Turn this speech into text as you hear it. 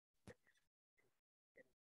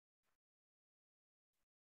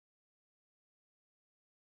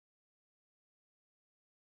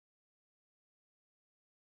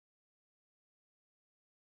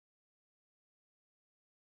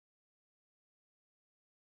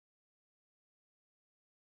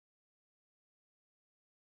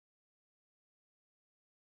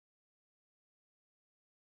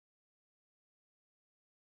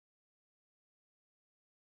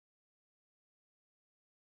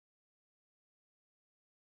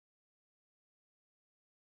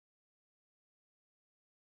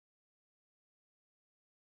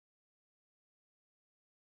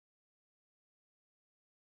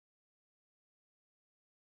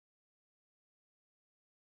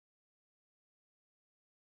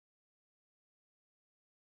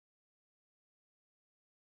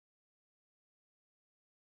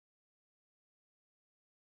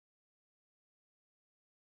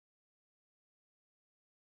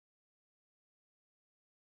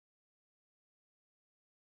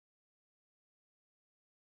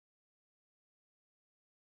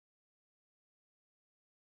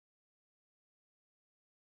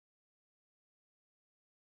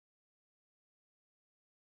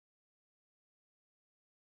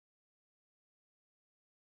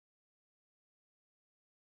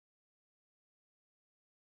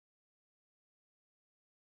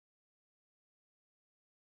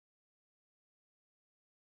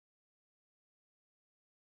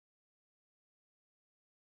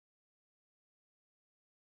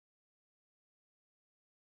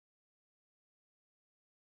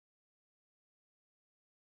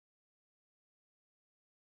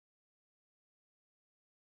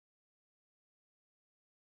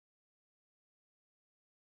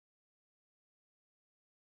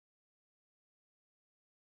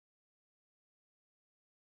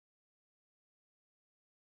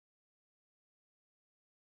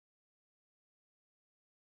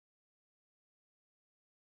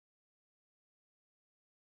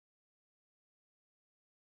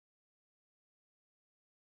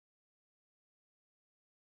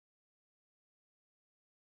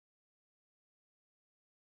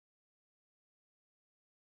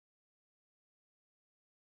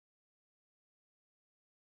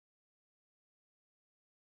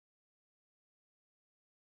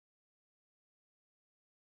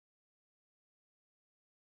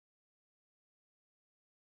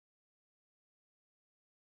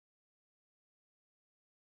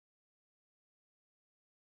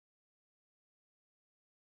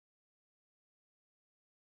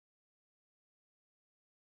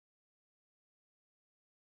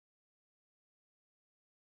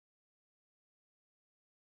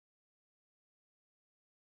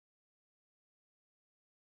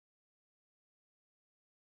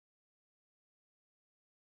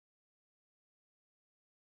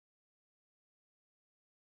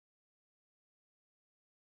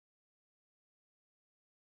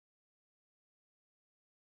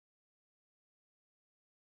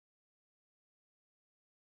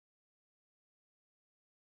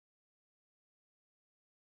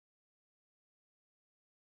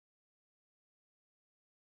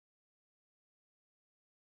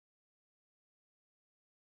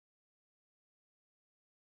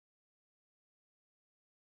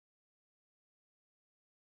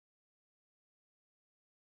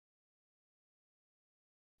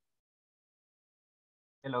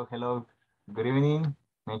Hello, hello. Good evening.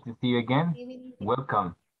 Nice to see you again. Evening.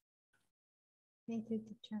 Welcome. Thank you,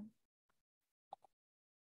 teacher.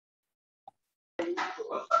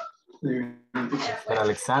 Mr.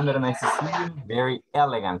 Alexander, nice to see you. Very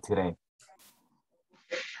elegant today.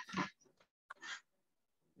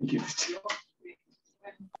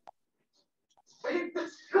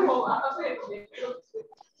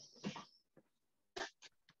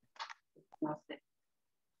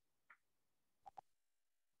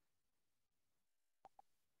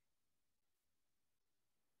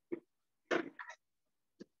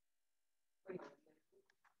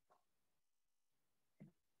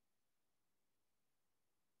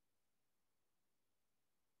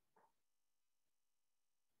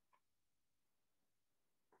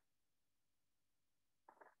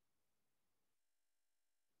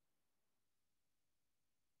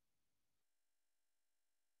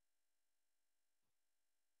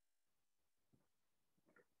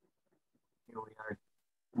 Here we are.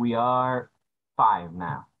 We are five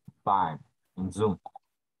now. Five in Zoom.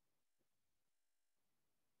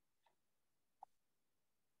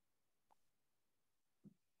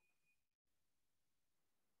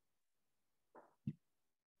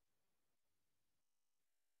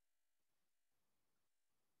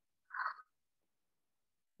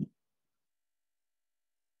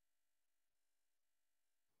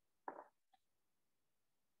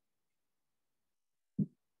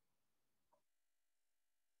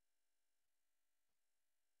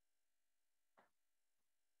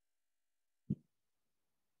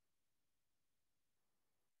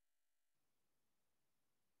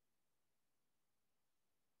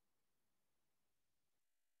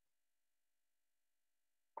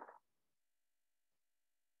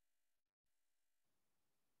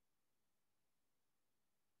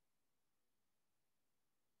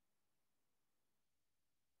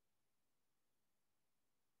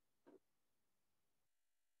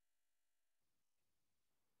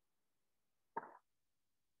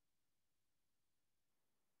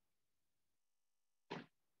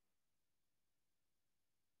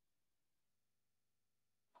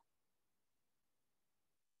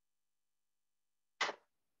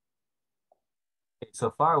 Okay,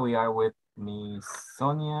 so far we are with Miss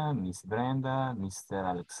Sonia, Miss Brenda, Mr.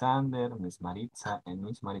 Alexander, Miss Maritza, and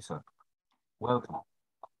Miss Marisol. Welcome.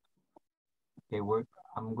 Okay,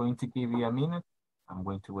 I'm going to give you a minute. I'm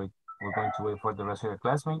going to wait. We're going to wait for the rest of your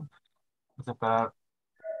classmates. Vamos a esperar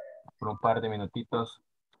por un par de minutitos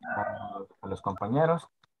a los compañeros.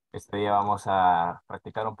 Este día vamos a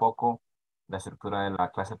practicar un poco la estructura de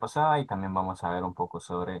la clase pasada y también vamos a ver un poco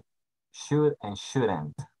sobre should and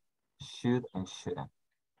shouldn't. Should and shouldn't.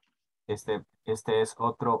 Este es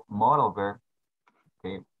otro modal verb.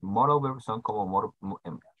 Okay. Modal verbs son como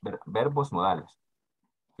verbos modales.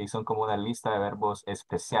 Que son como una lista de verbos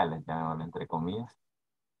especiales, llamémoslo entre comillas.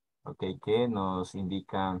 Okay, que nos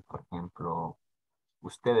indican, por ejemplo,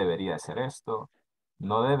 usted debería hacer esto,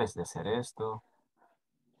 no debes de hacer esto.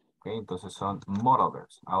 Okay, entonces son modal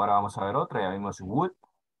verbs. Ahora vamos a ver otra, ya vimos would,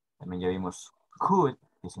 también ya vimos could,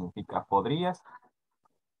 que significa podrías.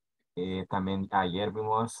 También ayer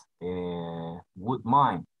vimos would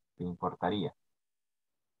mind, que importaría.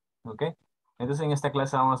 Ok, entonces en esta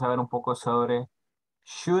clase vamos a ver un poco sobre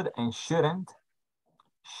should and shouldn't.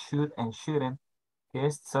 Should and shouldn't, que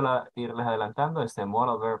es solo irles adelantando. Este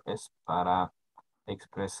modal verb es para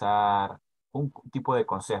expresar un tipo de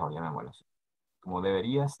consejo, llamémoslo así. Como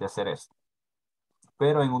deberías de hacer esto,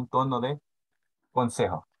 pero en un tono de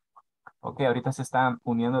consejo. Ok, ahorita se están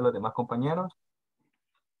uniendo los demás compañeros.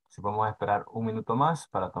 Si vamos a esperar un minuto más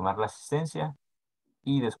para tomar la asistencia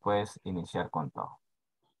y después iniciar con todo.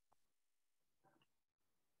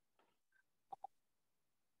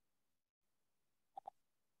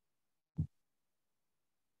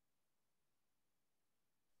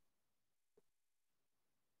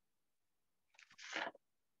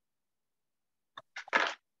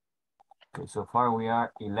 Okay, so far we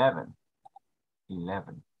are 11.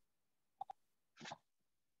 11.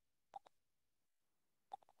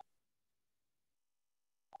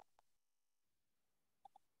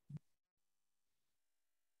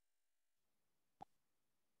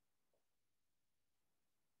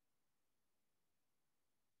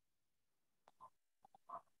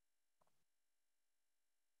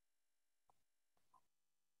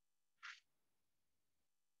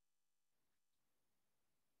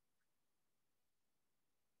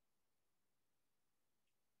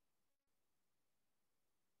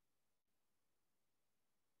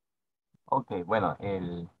 Ok, bueno,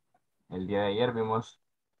 el día de ayer vimos,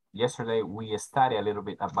 yesterday we studied a little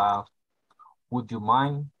bit about would you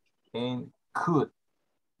mind and could.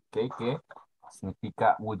 Okay, que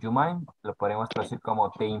significa would you mind, lo podemos traducir como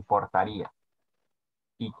te importaría.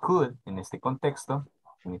 Y could, en este contexto,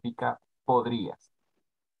 significa podrías.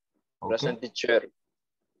 ¿Ok? Present teacher.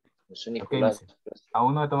 Soy Ok, Nicolás. mister.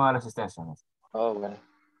 Aún no he tomado la asistencia, mister. Oh, bueno.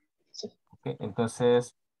 Sí. Ok,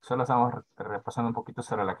 entonces, solo estamos repasando un poquito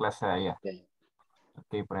sobre la clase de ayer. Bien.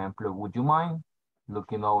 Ok, por ejemplo, would you mind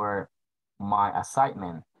looking over my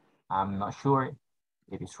assignment? I'm not sure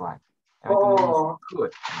it is right. También tenemos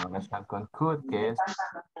could, una relación con could, que es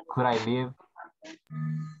could I leave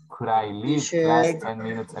class 10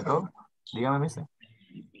 minutes ago? Dígame, mister.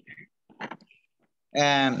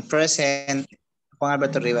 Present, Juan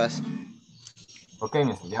Alberto Rivas. Ok,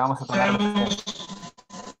 mister, ya vamos a tomar la asistencia.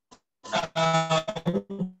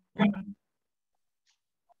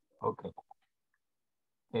 Ok.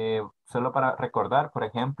 Solo para recordar, por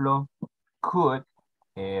ejemplo, could,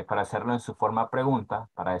 para hacerlo en su forma pregunta,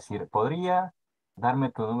 para decir, ¿podría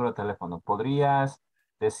darme tu número de teléfono? ¿Podrías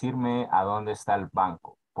decirme a dónde está el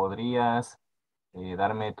banco? ¿Podrías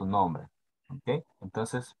darme tu nombre? ¿Ok?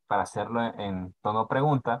 Entonces, para hacerlo en tono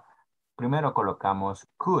pregunta, primero colocamos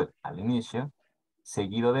could al inicio,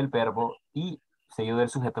 seguido del verbo y, seguido del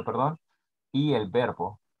sujeto, perdón, y el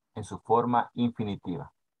verbo en su forma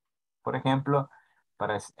infinitiva. Por ejemplo,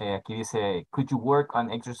 aquí dice, could you work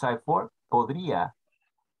on exercise 4?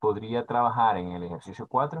 ¿Podría trabajar en el ejercicio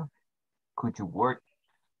 4? Could you work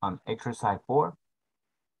on exercise 4?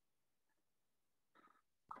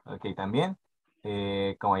 Ok, también,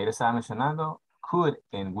 como ayer estaba mencionando, could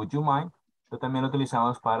en would you mind, pero también lo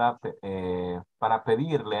utilizamos para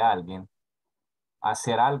pedirle a alguien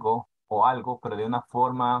hacer algo o algo, pero de una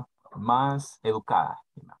forma más educada,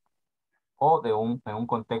 ¿no? O en un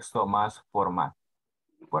contexto más formal.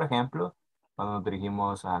 Por ejemplo, cuando nos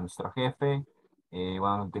dirigimos a nuestro jefe,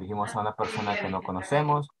 cuando nos dirigimos a una persona que no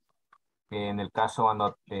conocemos, en el caso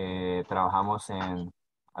cuando trabajamos en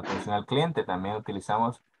atención al cliente, también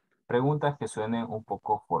utilizamos preguntas que suenen un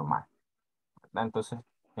poco formal, ¿verdad? Entonces,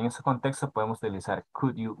 en ese contexto podemos utilizar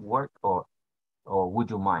could you work o would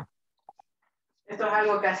you mind. Esto es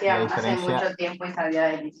algo que La hacía hace diferencia, mucho tiempo y sabía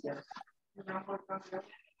delicioso.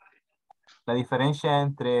 la diferencia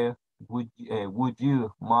entre would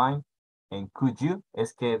you mind en could you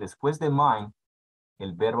es que después de mind,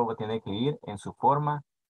 el verbo tiene que ir en su forma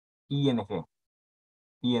ing.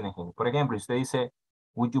 ing. Por ejemplo, si usted dice,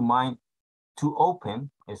 would you mind to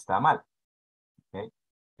open, está mal. ¿Ok?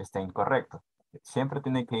 Está incorrecto. Siempre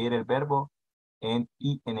tiene que ir el verbo en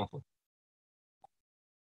ing.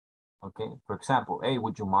 Okay. For example, hey,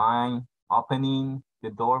 would you mind opening the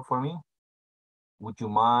door for me? Would you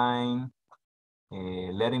mind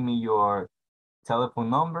letting me your telephone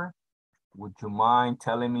number? Would you mind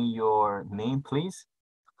telling me your name, please?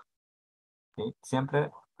 Okay.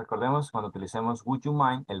 Siempre recordemos cuando utilicemos would you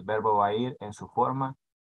mind, el verbo va a ir en su forma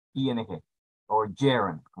ing o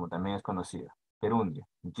gerund, como también es conocido. Gerundio,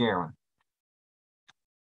 gerund.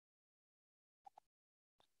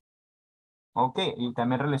 Ok, y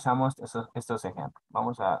también realizamos estos ejemplos.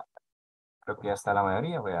 Creo que ya está la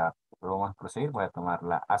mayoría. Vamos a proseguir. Voy a tomar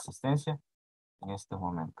la asistencia en este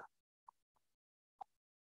momento.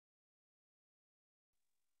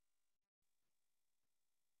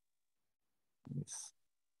 Es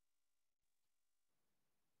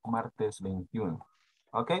martes 21.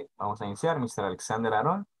 Ok, vamos a iniciar. Mr. Alexander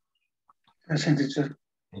Aaron. Present, teacher.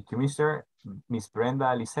 Thank you, Mr. Miss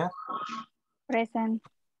Brenda Alicet. Present.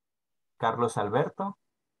 Carlos Alberto.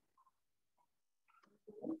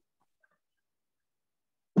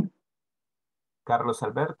 Carlos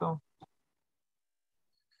Alberto.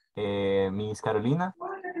 Miss Carolina.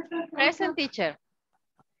 Present teacher.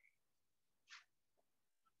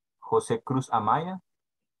 José Cruz Amaya.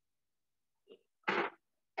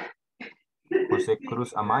 José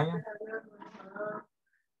Cruz Amaya.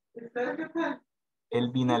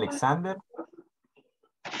 Elvin Alexander.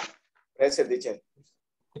 Present, teacher.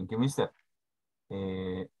 Thank you, Mr.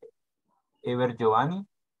 Ever Giovanni.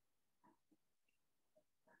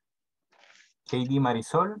 Heidi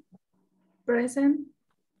Marisol. Present.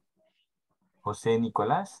 José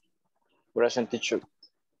Nicolás. Present teacher.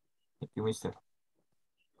 Thank you, Mr.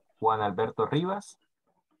 Juan Alberto Rivas.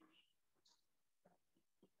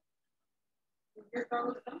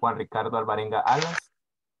 Juan Ricardo Alvarenga Alas.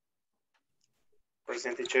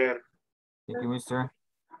 Present, teacher. Thank you, Mr.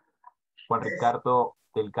 Juan Ricardo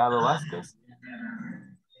Delgado Vázquez.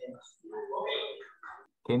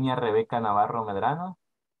 Kenia Rebeca Navarro Medrano.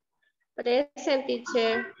 Present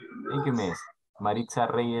teacher. Thank you, Miss. Maritza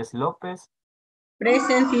Reyes López.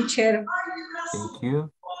 Present teacher. Thank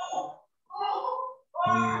you.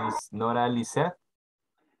 Miss Nora Lisset.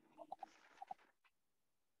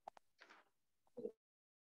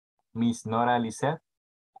 Miss Nora Lisette.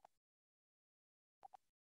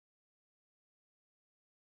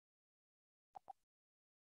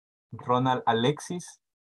 Ronald Alexis.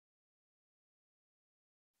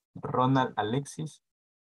 Ronald Alexis.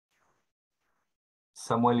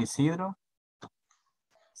 Samuel Isidro.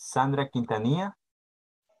 Sandra Quintanilla.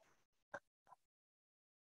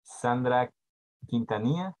 Sandra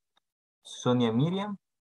Quintanilla. Sonia Miriam.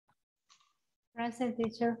 Present,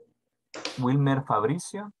 teacher. Wilmer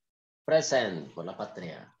Fabricio. Present por la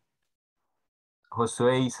patria.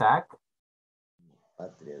 Josué Isaac.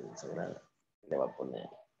 Patria del Sagrada. Le va a poner,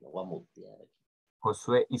 lo voy a mutear aquí.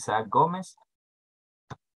 Josué Isaac Gómez.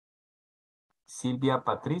 Silvia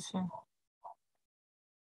Patricia.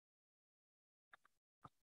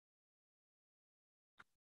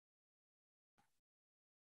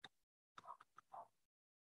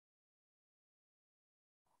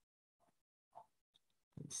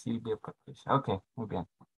 Silvia Patricia. Ok, muy bien.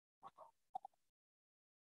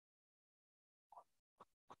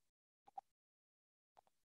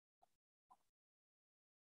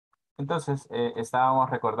 Entonces, estábamos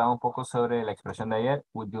recordando un poco sobre la expresión de ayer,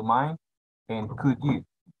 would you mind and could you.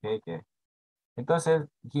 Ok. Entonces,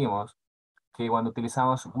 dijimos que cuando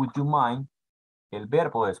utilizamos would you mind, el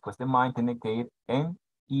verbo después de mind tiene que ir en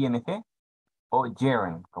ing o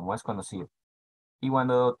gerund, como es conocido. Y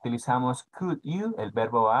cuando utilizamos could you, el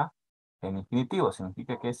verbo va en infinitivo,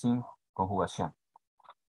 significa que es sin conjugación.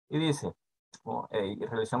 Y dice,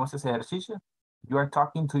 realizamos ese ejercicio, you are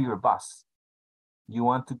talking to your boss. You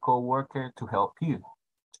want a coworker to help you.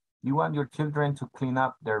 You want your children to clean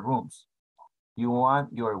up their rooms. You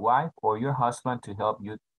want your wife or your husband to help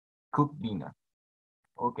you cook dinner.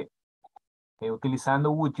 Ok.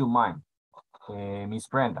 Utilizando would you mind. Miss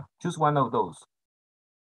Brenda, choose one of those.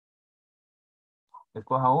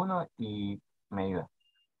 Escoja uno y me ayuda.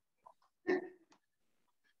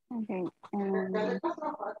 Okay.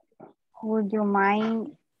 Would you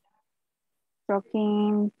mind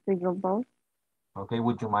talking to your boss? Okay,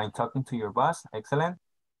 would you mind talking to your boss? Excellent.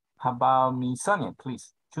 How about Miss Sonia,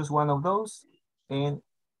 please? Choose one of those and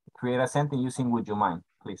create a sentence using would you mind,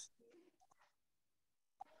 please.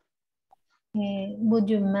 Would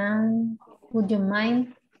you mind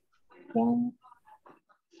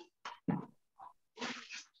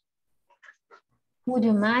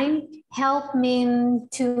help me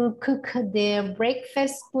to cook the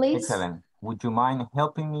breakfast, please? Excellent. Would you mind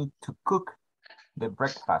helping me to cook the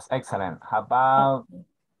breakfast? Excellent. How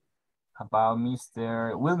about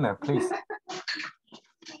Mr. Wilmer, please?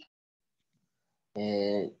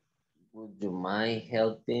 Would you mind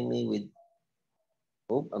helping me with,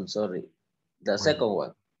 oh, I'm sorry, the second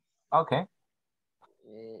one. Okay.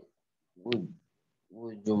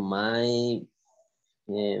 Would you mind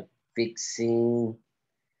fixing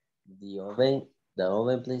the oven,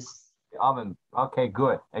 please? The oven. Okay,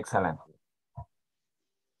 good. Excellent.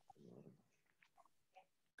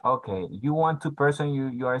 Okay, you want the person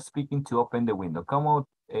you are speaking to open the window. ¿Cómo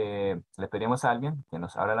le pedimos a alguien que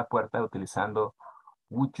nos abra la puerta utilizando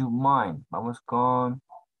would you mind? Vamos con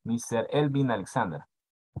Mr. Elvin Alexander.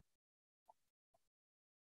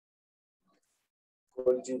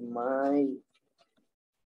 Would you mind?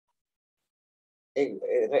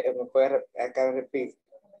 ¿Me puede acá repetir,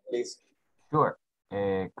 please? Sure.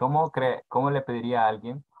 ¿Cómo le pediría a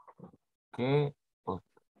alguien que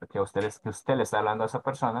usted le está hablando a esa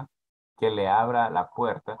persona que le abra la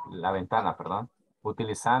puerta, la ventana, perdón,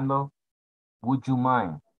 utilizando would you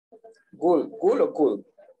mind? Good o cool?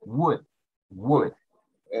 Would.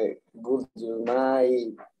 Would you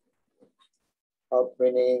mind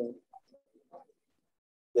opening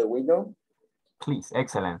the window? Please,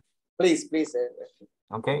 excellent. Please.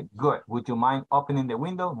 Okay, good. Would you mind opening the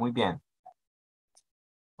window? Muy bien.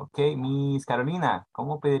 Ok, Miss Carolina,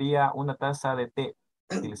 ¿cómo pediría una taza de té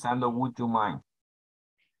utilizando would you mind?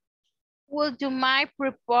 Would you mind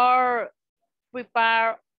prepare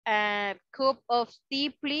a cup of tea,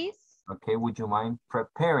 please? Okay, would you mind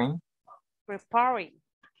preparing? Preparing.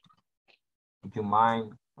 Would you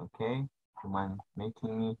mind, okay, would you mind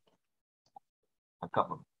making me a cup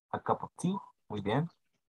of tea? Muy bien.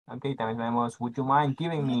 Ok, también tenemos, would you mind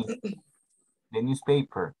giving me the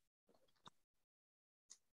newspaper?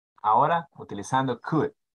 Ahora, utilizando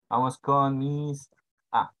could. Vamos con mis...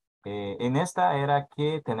 en esta era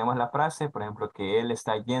que tenemos la frase, por ejemplo, que él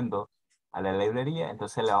está yendo a la librería,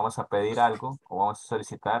 entonces le vamos a pedir algo o vamos a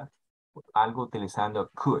solicitar algo utilizando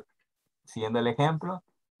could. Siguiendo el ejemplo,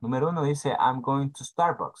 número 1 dice, I'm going to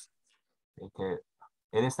Starbucks. Que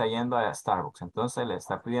él está yendo a Starbucks, entonces le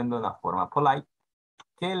está pidiendo una forma polite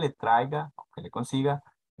que le traiga o que le consiga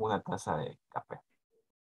una taza de café.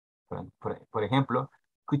 Por ejemplo,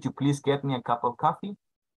 could you please get me a cup of coffee?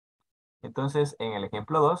 Entonces, en el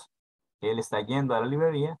ejemplo 2, él está yendo a la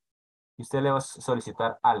librería y usted le va a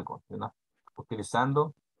solicitar algo, ¿no?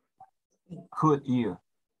 Utilizando could you.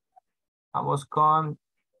 Vamos con,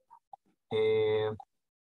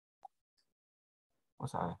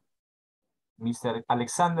 vamos a ver. Mr.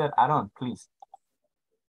 Alexander Aaron, please.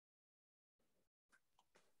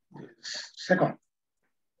 Second.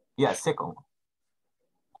 Yeah, second.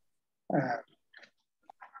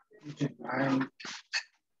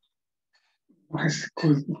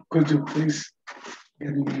 Could you please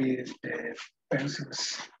get me the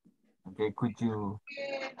pencils? Okay, could you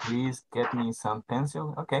please get me some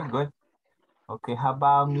pencil? Okay, good. Okay, how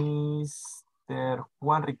about Mr.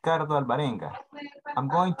 Juan Ricardo Alvarenga? I'm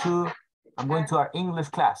going to our English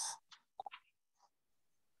class.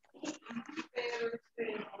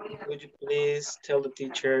 Could you please tell the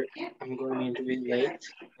teacher I'm going to be late?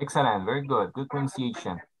 Excellent, very good. Good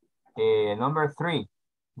pronunciation. Number 3,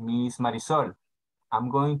 Miss Marisol. I'm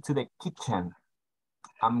going to the kitchen.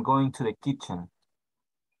 I'm going to the kitchen.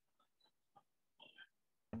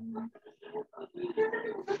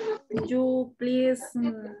 Could you please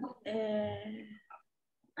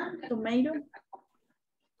tomato?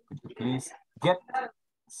 Could you please get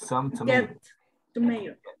some tomato? Get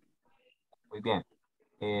tomato. Muy bien.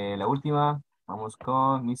 La última, vamos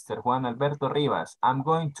con Mr. Juan Alberto Rivas. I'm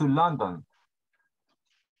going to London.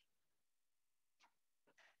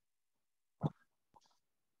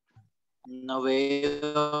 No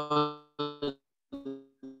veo.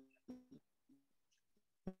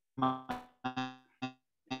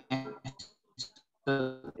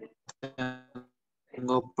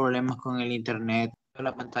 Tengo problemas con el internet.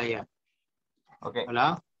 La pantalla. Okay.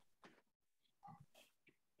 Hola.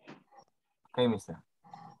 Okay, mister.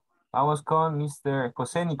 Vamos con Mr.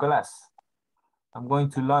 José Nicolás. I'm going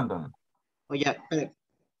to London. Oye,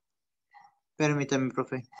 permítame,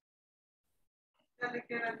 profe.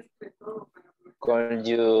 Could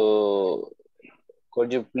you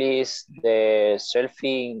please the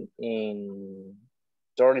selfie in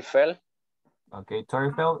Torrefell? Okay,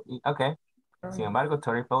 Torrefell. Okay. Sin embargo,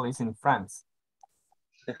 Torrefell is in France.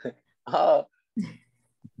 Oh,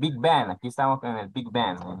 Big Ben. Aquí estamos en el Big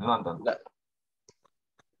Ben en London.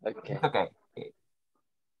 okay. Okay.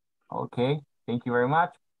 Okay. Thank you very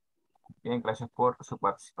much. Bien, gracias por su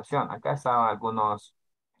participación. Acá estaban algunas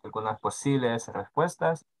posibles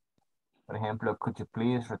respuestas. Por ejemplo, could you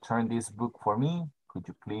please return this book for me? Could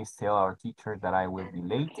you please tell our teacher that I will be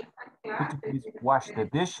late? Could you please wash the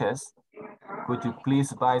dishes? Could you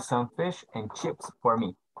please buy some fish and chips for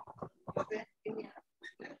me?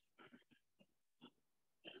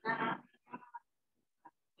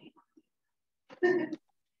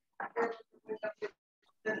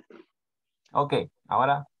 Ok,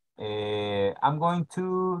 ahora I'm going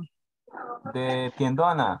to the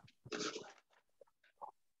tiendona.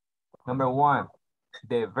 Number 1,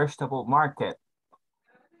 the vegetable market.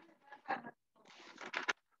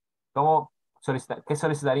 ¿Qué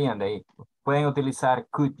solicitarían de ahí? Pueden utilizar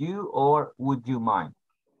could you or would you mind.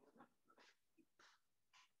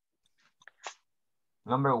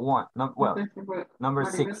 Number 1, number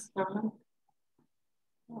 6.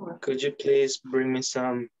 Could you please bring me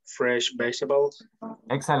some fresh vegetables?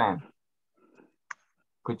 Excellent.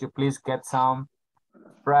 Could you please get some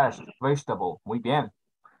fresh vegetable? Muy bien.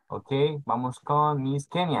 Ok, vamos con Miss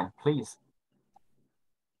Kenya, please.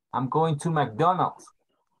 I'm going to McDonald's.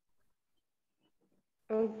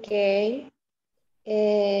 Okay.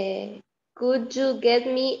 Could you get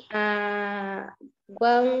me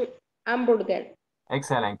one hamburger?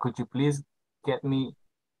 Excellent. Could you please get me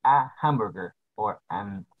a hamburger or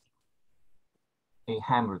a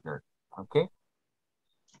hamburger? Okay.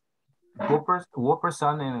 Whoppers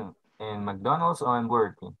son en McDonald's o en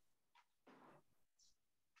Burger King?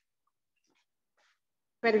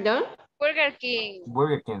 ¿Perdón? Burger King.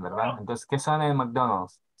 Burger King, ¿verdad? Entonces, ¿qué son en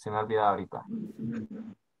McDonald's? Se me ha olvidado ahorita.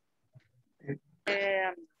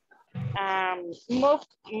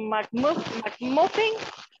 McMuffin.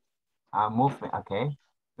 Muffin, ok.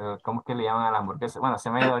 ¿Cómo es que le llaman a la hamburguesa? Bueno,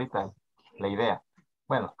 se me ha ido ahorita la idea.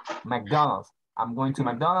 Bueno, McDonald's. I'm going to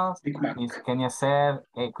McDonald's. Miss Kenya said,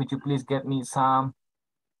 hey, could you please get me some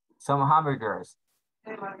hamburgers?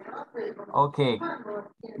 Okay,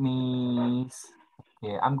 Miss,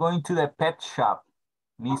 yeah, I'm going to the pet shop.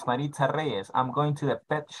 Miss Maritza Reyes, I'm going to the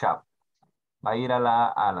pet shop. Va a ir a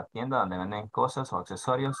la tienda donde venden cosas o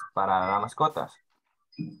accesorios para las mascotas.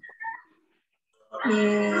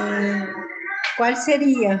 ¿Cuál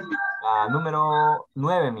sería? La número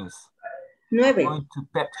 9, Miss. 9. I'm going to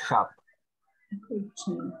pet shop.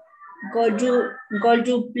 Could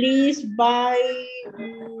you please buy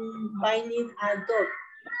me a dog?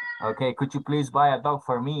 Okay, could you please buy a dog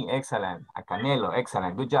for me? Excellent. A Canelo,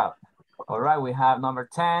 excellent, good job. All right, we have number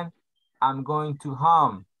 10. I'm going to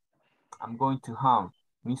home. I'm going to home.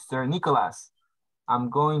 Mr. Nicholas, I'm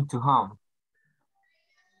going to home.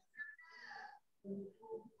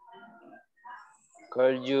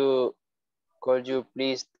 Could you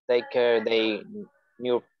please take care the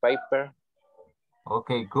new paper?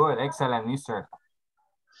 Okay, good, excellent, mister.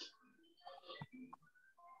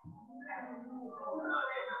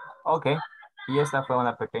 Ok, y esta fue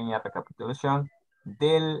una pequeña recapitulación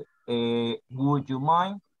del would you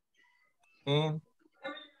mind and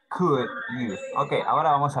could you. Ok,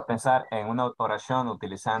 ahora vamos a pensar en una oración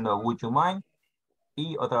utilizando would you mind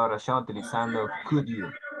y otra oración utilizando could you.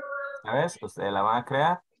 ¿Sabes? Ustedes la van a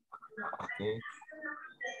crear. Ok.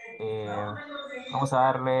 Vamos a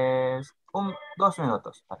darles 2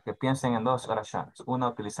 minutos para que piensen en 2 oraciones. Una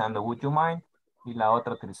utilizando would you mind y la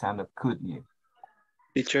otra utilizando could you.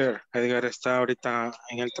 Teacher, Edgar está ahorita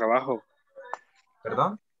en el trabajo.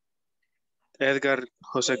 ¿Perdón? Edgar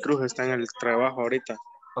José Cruz está en el trabajo ahorita.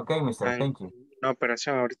 Ok, mister, thank you. Una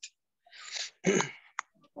operación ahorita.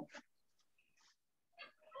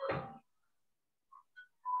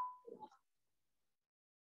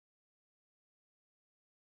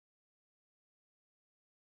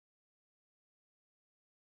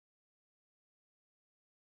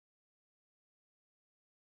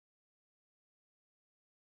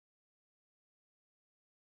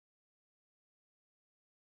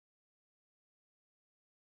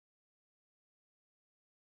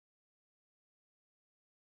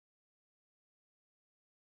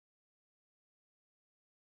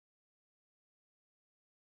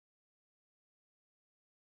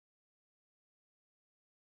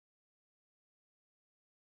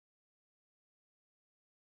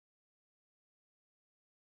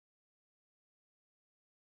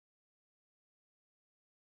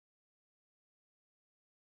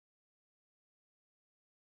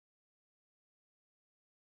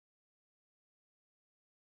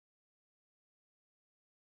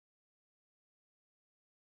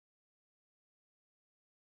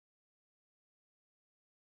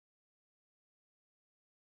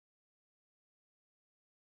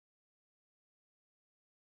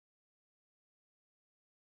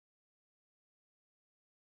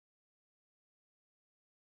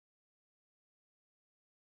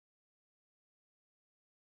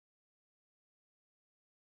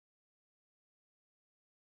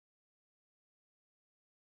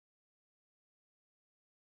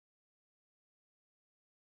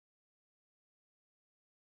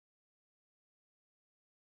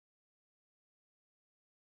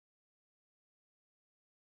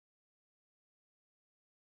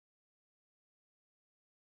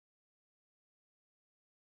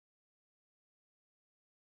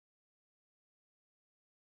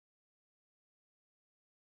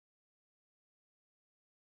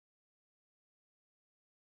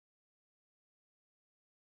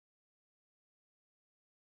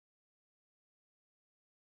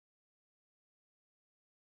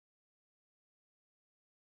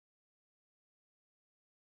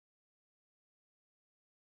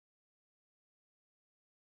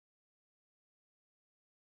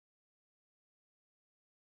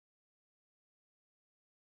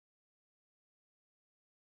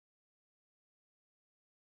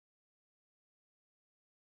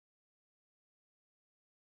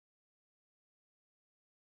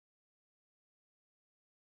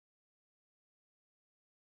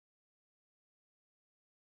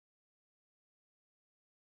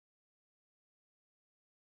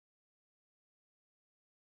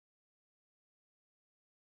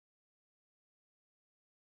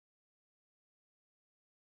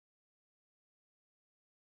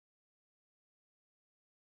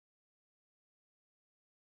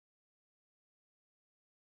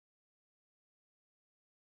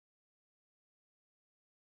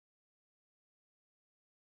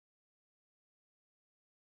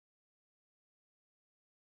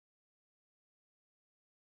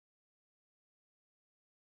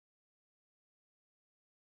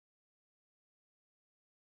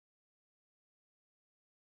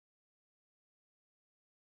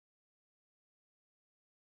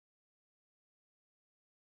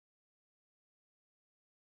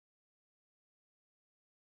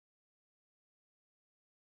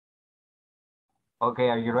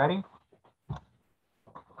 Okay, are you ready?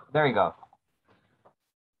 There you go.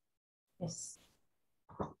 Yes.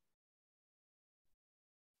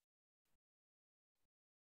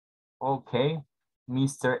 Okay,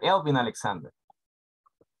 Mr. Elvin Alexander.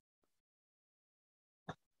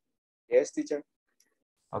 Yes, teacher.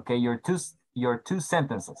 Okay, your two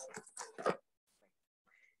sentences.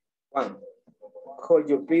 One. Could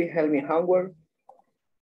you please help me homework?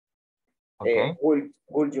 Okay.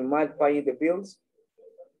 Would you mind paying the bills?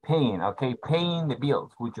 Paying, okay, paying the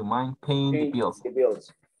bills. Would you mind paying the bills? The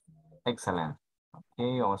bills. Excellent.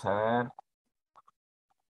 Okay, vamos a ver.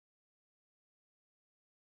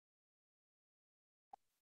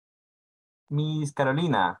 Miss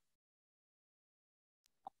Carolina.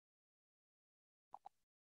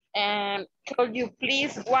 Could you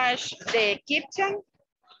please wash the kitchen?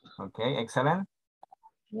 Okay, excellent.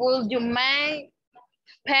 Would you mind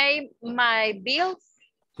pay my bills?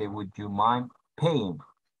 Okay, would you mind paying?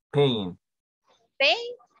 Paying. Pay?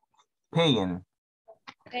 Paying.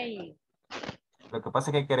 Pay. Lo que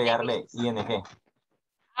pasa es que hay que agregarle ing.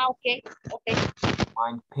 Ah, okay, okay.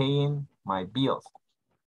 Mind paying my bills.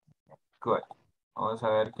 Good. Vamos a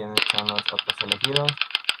ver quiénes son los otros elegidos.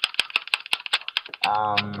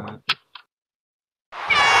 Juan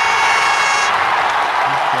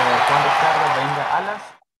Ricardo, venga, Alas.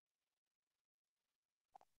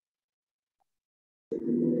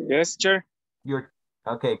 Yes, teacher.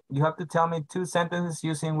 Okay, you have to tell me two sentences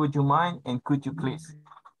using would you mind and could you please.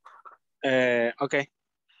 Okay.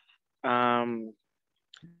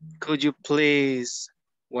 Could you please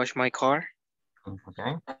wash my car?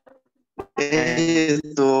 Okay.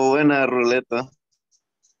 Estuvo buena ruleta.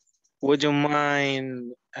 Would you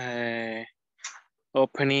mind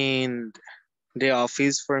opening the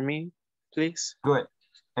office for me, please? Good.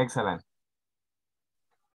 Excellent.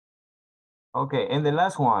 Okay, and the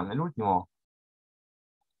last one, el último.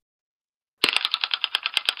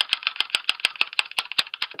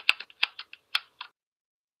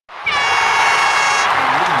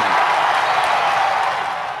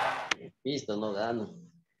 Listo, no gano.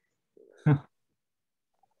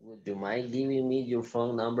 Would you mind giving me your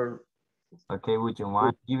phone number? Okay, would you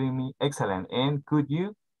mind giving me? Excellent. And could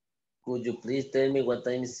you? Could you please tell me what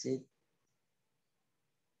time is it?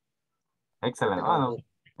 Excellent. Oh, no.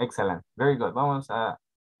 Excellent. Very good. Vamos a...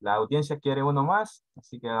 La audiencia quiere uno más,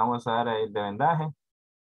 así que vamos a dar el de vendaje.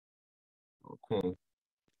 Okay.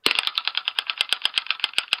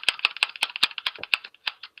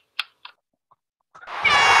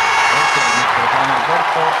 Okay, Mr. Juan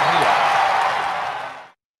Alberto Rivas.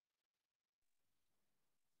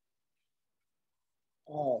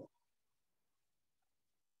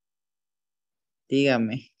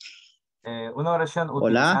 Dígame. Una oración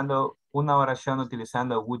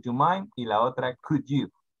utilizando would you mind y la otra could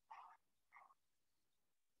you.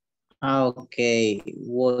 Okay.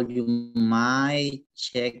 Would you mind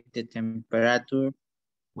check the temperature?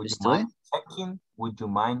 Would you mind checking? Would you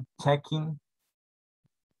mind checking?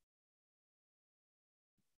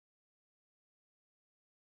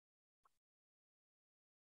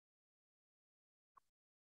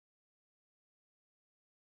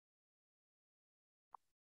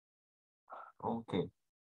 Okay.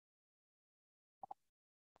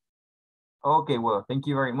 Okay, well, thank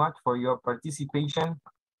you very much for your participation.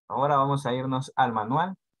 Ahora vamos a irnos al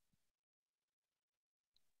manual.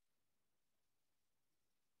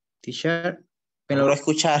 Teacher, me logró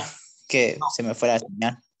escuchar que se me fuera la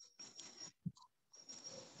señal.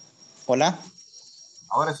 Hola.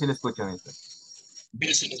 Ahora sí le escucho, mister.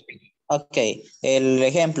 Okay, el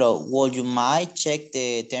ejemplo, would you mind check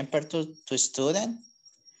the temperature to student?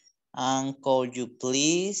 And could you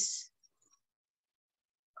please?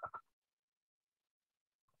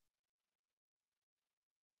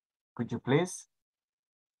 Could you please?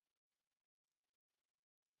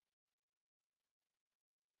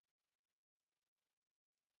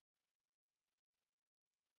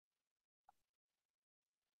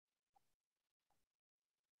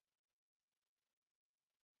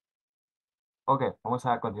 Ok, vamos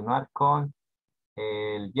a continuar con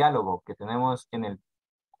el diálogo que tenemos en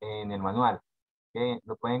el manual. Que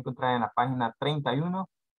lo pueden encontrar en la página 31,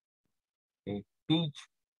 page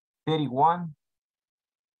 31.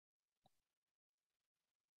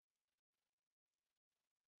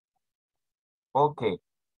 Ok,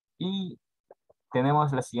 y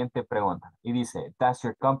tenemos la siguiente pregunta. Y dice, does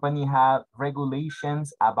your company have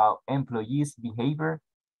regulations about employees' behavior?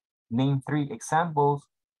 Name 3 examples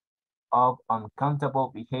of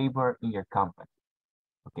uncountable behavior in your company.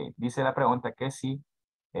 Ok, dice la pregunta que si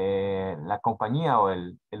la compañía o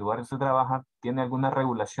el lugar de su trabajo tiene alguna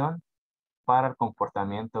regulación para el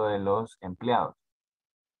comportamiento de los empleados.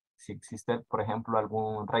 Si existe, por ejemplo,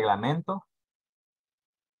 algún reglamento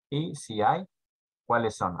y si hay,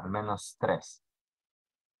 ¿cuáles son? Al menos 3.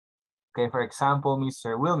 Okay, for example,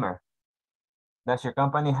 Mr. Wilmer, does your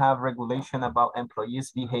company have regulation about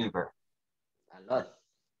employees' behavior? A lot.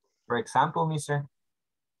 For example, mister.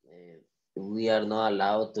 We are not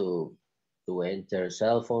allowed to enter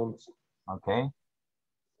cell phones. Okay.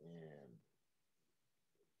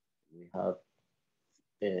 We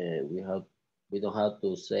don't have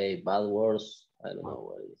to say bad words. I don't know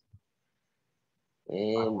what it is.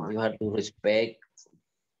 And you have to respect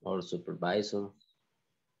our supervisor.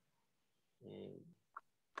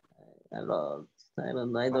 I don't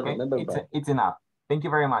Okay, remember. It's enough. Thank you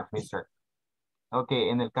very much, mister. Ok,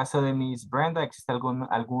 en el caso de Miss Brenda, ¿existe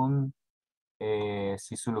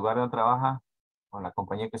si su lugar donde trabaja o la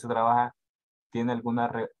compañía que se trabaja tiene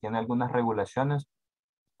algunas regulaciones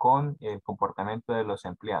con el comportamiento de los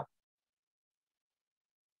empleados?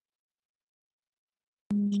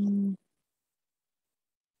 I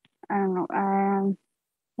don't know.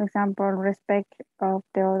 For example, respect of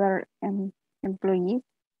the other employees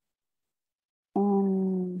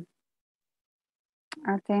and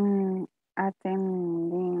attending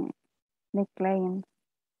the client.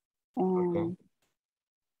 Okay.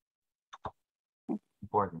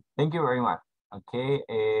 Important. Thank you very much. Okay.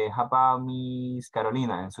 How about Miss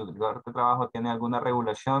Carolina? ¿En su lugar de trabajo tiene alguna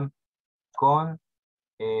regulación con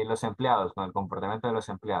los empleados, con el comportamiento de los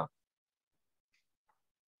empleados?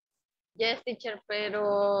 Yes, teacher,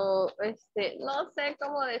 pero no sé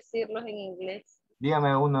cómo decirlo en inglés.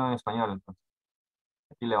 Dígame uno en español, entonces.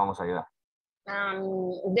 Aquí le vamos a ayudar.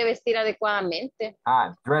 De vestir adecuadamente.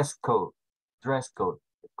 Dress code. Dress code.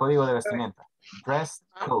 Código de vestimenta. Dress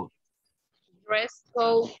code. Dress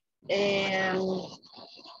code.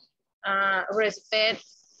 Respect.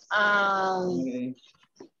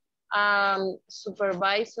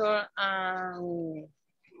 Supervisor.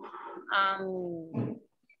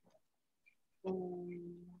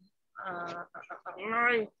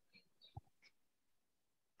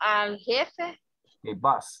 Al jefe. The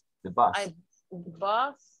boss. The boss. The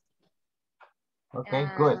boss. Okay,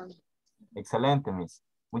 good. Excelente, Miss.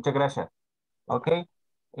 Muchas gracias. Ok.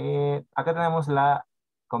 Acá tenemos la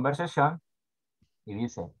conversación y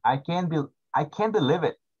dice, I can't believe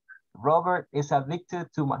it. Robert is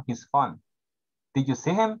addicted to his phone. Did you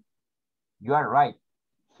see him? You are right.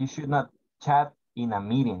 He should not chat in a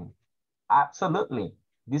meeting. Absolutely.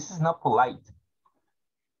 This is not polite.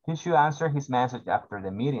 He should answer his message after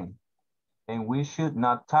the meeting. And we should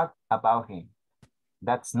not talk about him.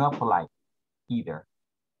 That's not polite either.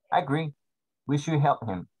 I agree. We should help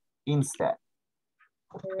him instead.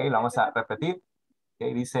 Okay, lo vamos a repetir.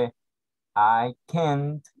 Okay, dice, I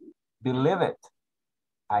can't believe it.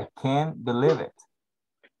 I can't believe it.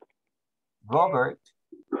 Robert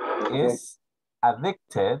is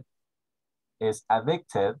addicted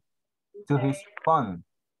to his phone.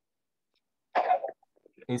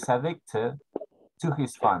 Is addicted to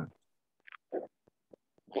his phone.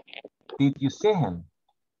 Did you see him?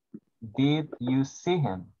 Did you see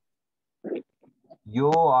him?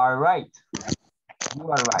 You are right. You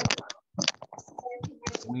are right.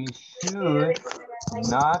 We should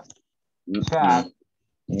not chat.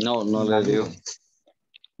 No le dio.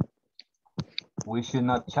 We should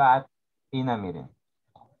not chat in a meeting.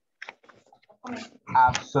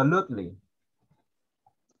 Absolutely.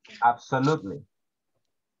 Absolutely.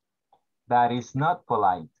 That is not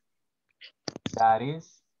polite. That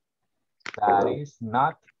is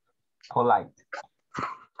not polite.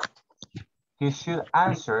 He should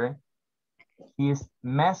answer his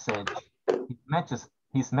messages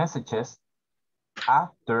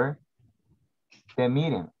after the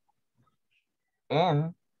meeting.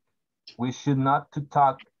 And we should not to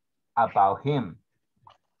talk about him.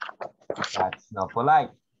 That's not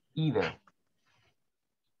polite either.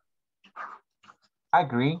 I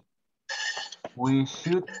agree. We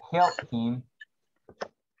should help him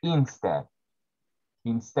instead.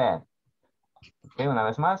 Okay, una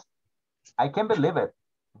vez más. I can't believe it.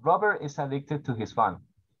 Robert is addicted to his phone.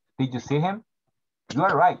 Did you see him? You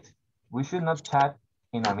are right. We should not chat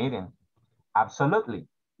in a meeting. Absolutely.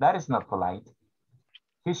 That is not polite.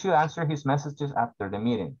 He should answer his messages after the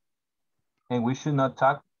meeting. And we should not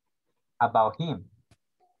talk about him.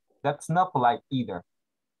 That's not polite either.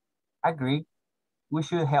 Agree. We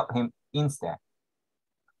should help him instead.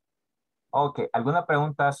 Ok, ¿alguna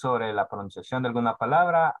pregunta sobre la pronunciación de alguna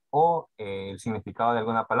palabra o el significado de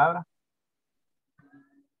alguna palabra?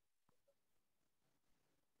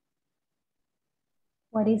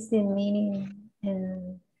 What is the meaning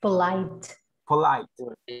in polite? Polite.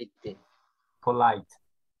 Polite.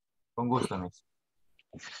 Con gusto, Miss.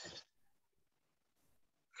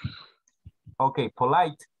 Ok,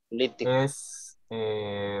 polite es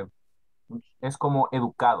como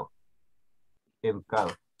educado.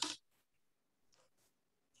 Educado.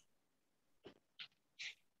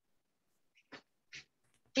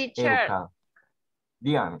 Teacher, educado.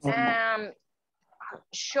 Dígame.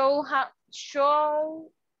 Show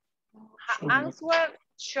answer,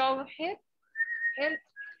 show help.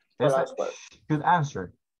 Esa should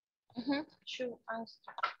answer. Should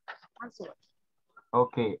answer.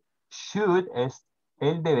 Ok. Should es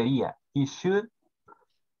él debería. He should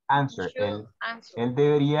answer. Él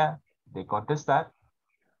debería de contestar.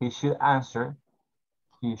 He should answer.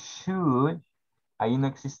 He should. Ahí no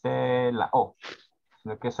existe la O,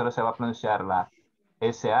 sino que solo se va a pronunciar la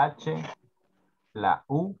SH, la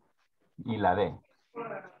U y la D.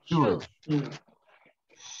 Should.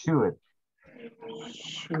 Should.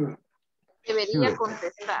 Debería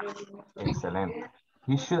contestar. Excelente.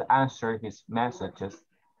 He should answer his messages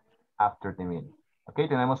after the meeting. Ok,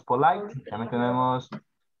 tenemos polite, también tenemos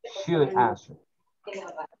should answer.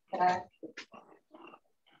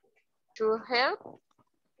 To help.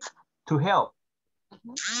 To help.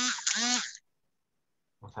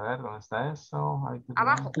 Vamos a ver, ¿dónde está eso?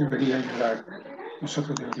 Abajo. Debería ayudar.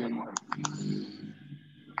 Nosotros deberíamos.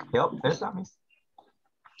 Help, ¿esa, miss?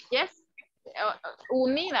 Yes.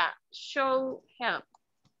 Unida. Show help.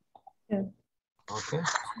 Ok,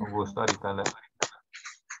 con gusto, ahorita le...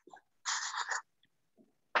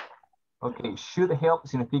 Ok, should help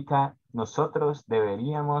significa nosotros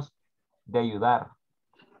deberíamos de ayudar.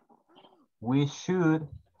 We should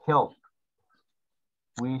help.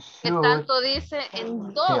 We Que should tanto dice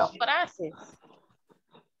en dos help. frases.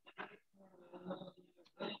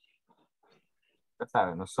 Ya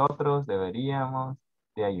saben, nosotros deberíamos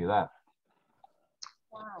de ayudar.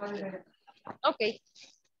 Wow. Ok.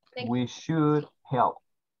 We should help.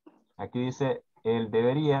 Aquí dice, él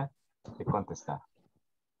debería de contestar.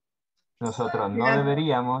 Nosotros no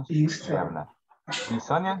deberíamos de hablar. Y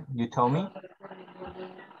Sonia, you told me?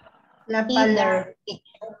 La palabra.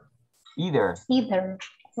 Either. Either.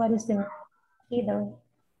 What is the either?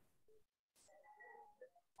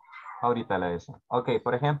 Ahorita le dice. Ok,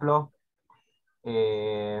 por ejemplo,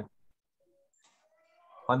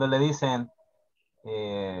 cuando le dicen,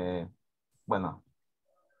 bueno,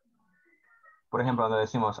 por ejemplo, cuando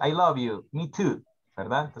decimos, I love you, me too,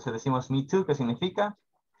 ¿verdad? Entonces decimos me too, ¿qué significa?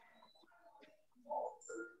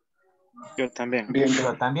 Yo también.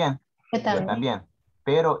 Yo también. Yo también.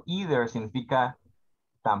 Pero either significa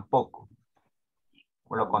tampoco.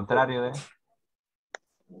 Por lo contrario de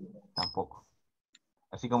tampoco.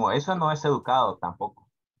 Así como eso no es educado tampoco.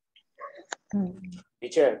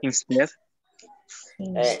 Teacher. Instead.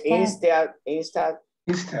 Instead.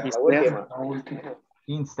 La última.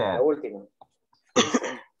 Instead. La última.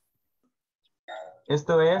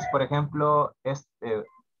 Esto es, por ejemplo,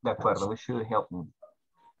 de acuerdo, we should help me.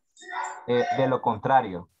 De lo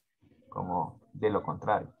contrario, como de lo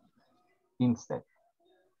contrario. Instead.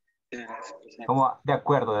 Como de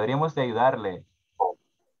acuerdo, deberíamos de ayudarle.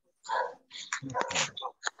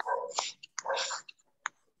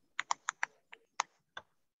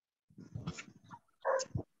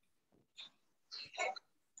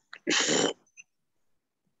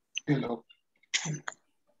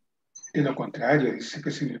 De lo contrario, dice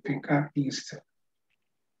que significa instead.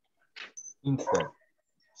 Instead.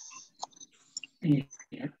 Y,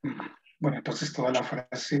 bueno, entonces toda la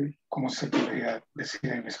frase, ¿cómo se podría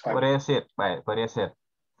decir en español? Podría ser.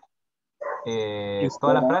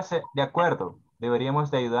 Toda la frase, de acuerdo, deberíamos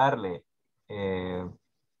de ayudarle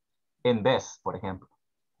en vez, por ejemplo.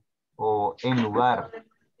 O en lugar.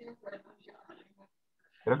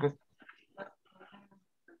 Creo que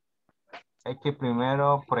hay que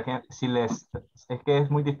primero, por ejemplo, es que es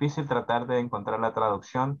muy difícil tratar de encontrar la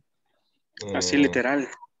traducción. Así literal.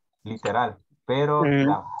 Literal. Pero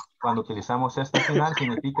cuando utilizamos esto al final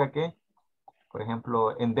significa que, por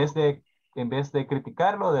ejemplo, en vez de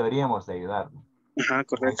criticarlo, deberíamos de ayudarlo. Ajá,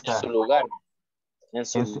 correcto. En su lugar.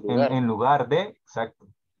 En lugar de, exacto.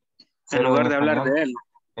 En lugar de hablar de él.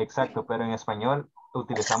 Exacto, pero en español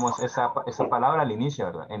utilizamos esa palabra al inicio,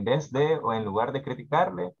 ¿verdad? En vez de o en lugar de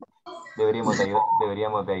criticarle, deberíamos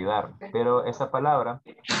de ayudar. Pero esa palabra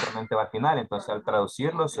simplemente va al final, entonces al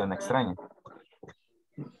traducirlo suena extraño.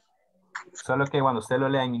 Solo que cuando usted lo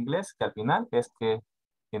lea en inglés, que al final es que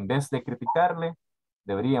en vez de criticarle,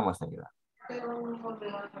 deberíamos de ayudar.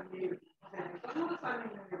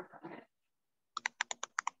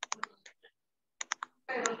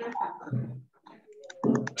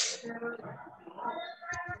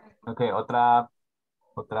 Ok, otra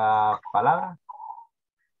palabra.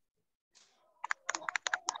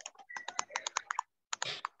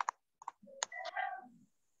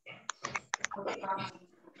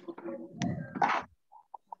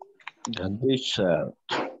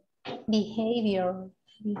 Behavior.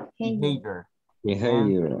 Behavior.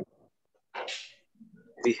 Behavior.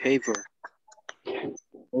 Behavior.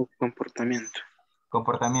 O comportamiento.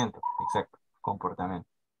 Comportamiento, exacto, comportamiento.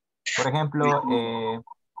 Por ejemplo,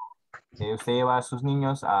 usted lleva a sus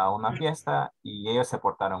niños a una fiesta y ellos se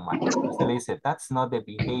portaron mal. Usted le dice, that's not the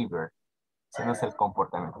behavior. Ese no es el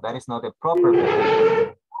comportamiento. That is not the proper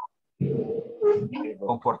behavior.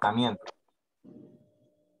 Comportamiento.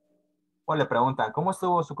 O le preguntan, ¿cómo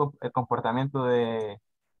estuvo el comportamiento de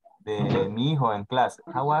mi hijo en clase?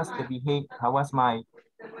 How was my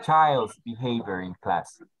child's behavior in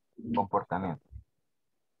class? Comportamiento.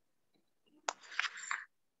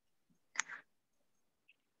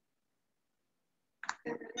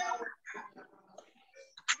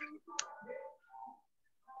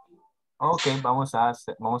 Ok, vamos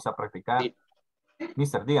a practicar.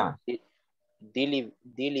 Mister, dígame.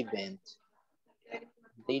 Diligent.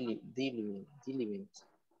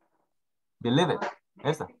 Believe it.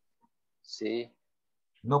 Esta. Sí.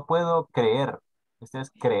 No puedo creer. Este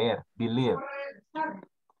es creer. Believe.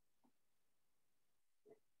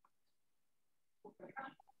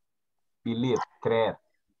 Believe. Creer.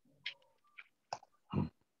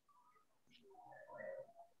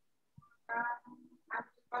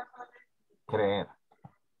 Creer.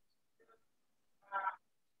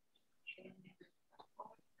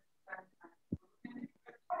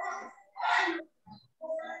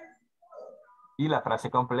 Y la frase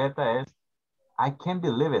completa es I can't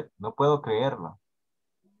believe it. No puedo creerlo.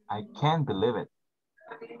 I can't believe it.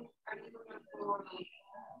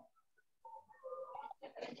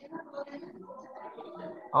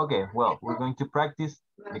 Okay, well, we're going to practice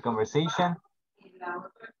the conversation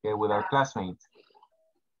with our classmates.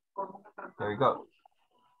 There we go.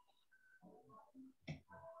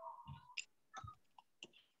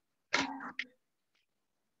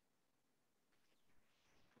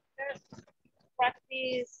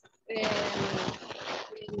 Practice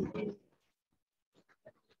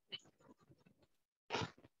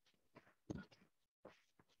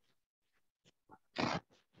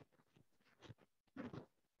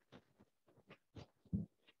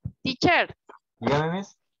Teacher. Dígame,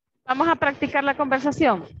 Miss. Vamos a practicar la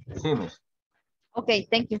conversación. Sí, Miss. Ok,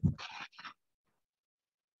 thank you.